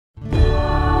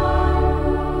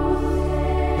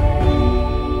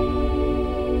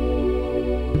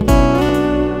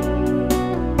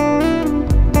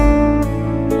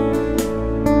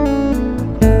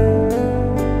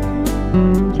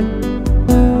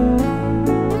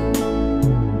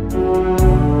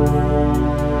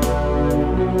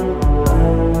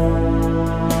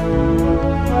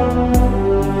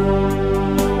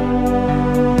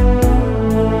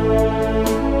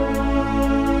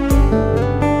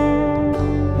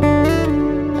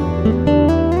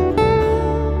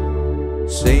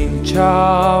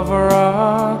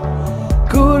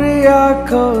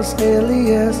Miracles,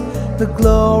 Elias, the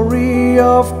glory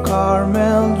of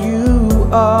Carmel you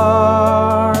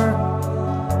are.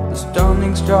 The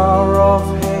stunning star of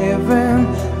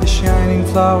heaven, the shining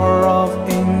flower of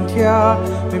India,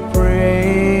 we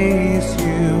praise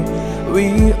you,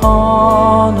 we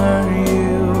honor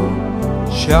you.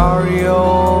 Shower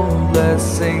your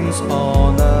blessings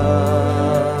on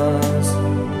us.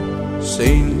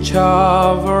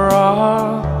 St.Chavara,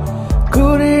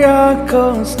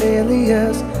 Kuriakos,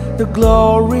 Elias, the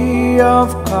glory of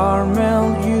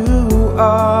Carmel you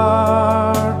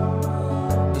are.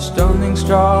 The stunning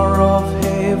star of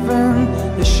heaven,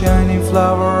 the shining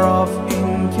flower of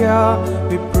India,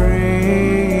 we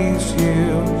praise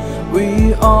you,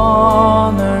 we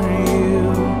honor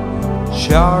you.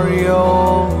 Shower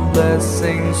your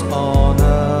blessings on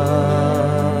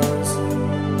us.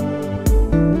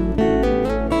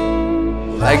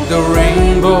 Like the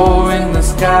rainbow in the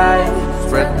sky,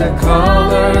 spread the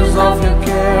colors of your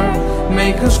care.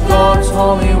 Make us God's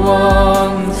holy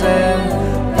ones and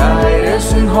guide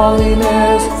us in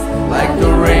holiness. Like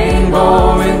the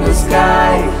rainbow in the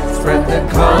sky, spread the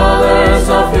colors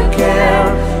of your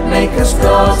care. Make us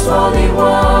God's holy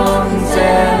ones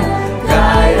and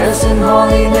guide us in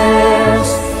holiness.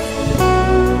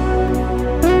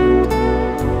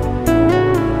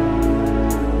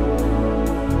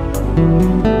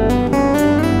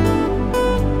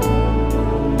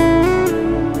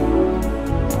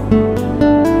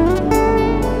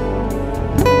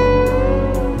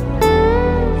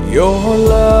 Your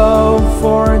love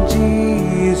for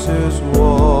Jesus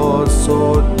was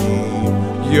so deep.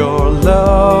 Your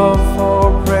love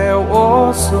for prayer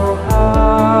was so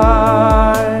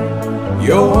high.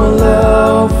 Your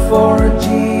love for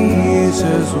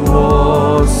Jesus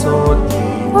was so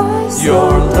deep.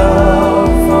 Your love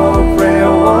for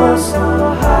prayer was so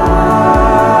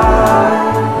high.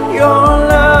 Your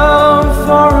love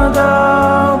for the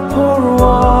poor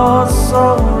was so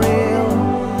real.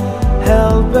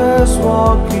 Help us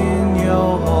walk in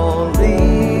your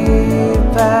holy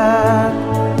path.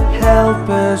 Help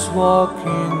us walk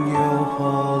in your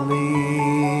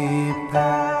holy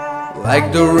path. Like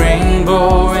the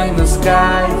rainbow in the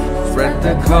sky, spread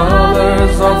the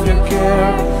colors of your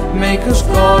care. Make us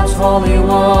God's holy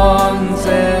ones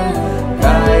and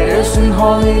guide us in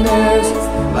holiness.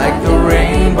 Like the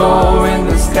rainbow in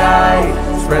the sky,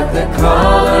 spread the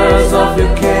colors of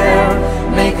your care.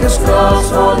 Make us God's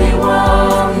holy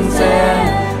ones and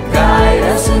guide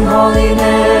us in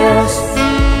holiness.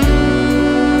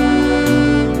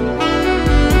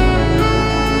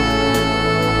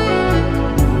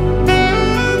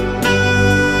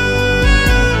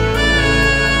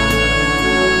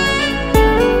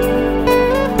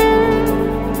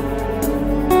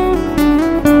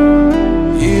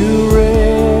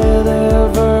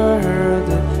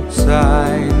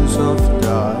 Signs of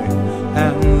time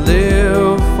and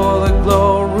live for the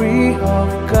glory of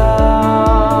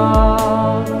God.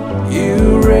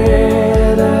 You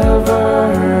read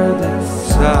ever the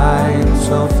signs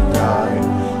of time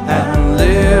and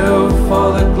live for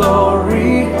the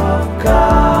glory of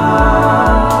God.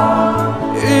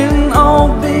 In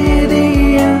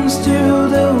obedience to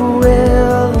the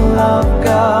will of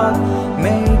God,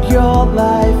 make your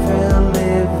life a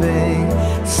living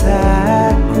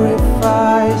sacrifice.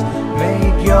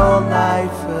 Make your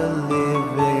life a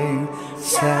living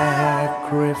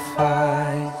sacrifice.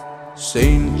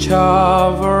 St.Chavara,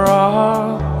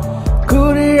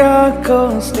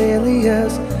 Kuriakos,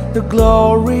 Elias, the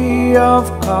glory of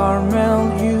Carmel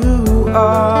you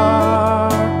are.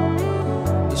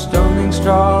 The stunning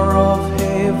star of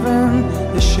heaven,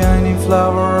 the shining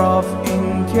flower of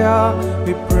India,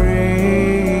 we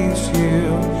praise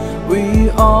you, we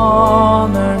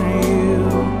honor you.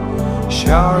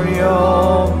 Shower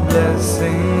your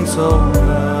blessings on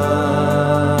us.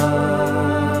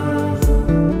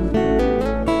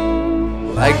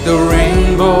 Like the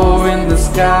rainbow in the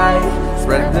sky,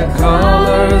 spread the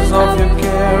colors of your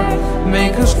care.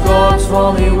 Make us God's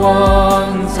holy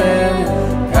ones and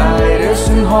guide us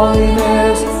in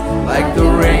holiness. Like the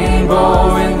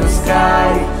rainbow in the sky,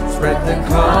 spread the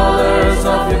colors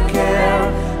of your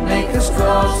care. Make us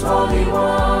God's holy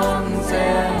ones.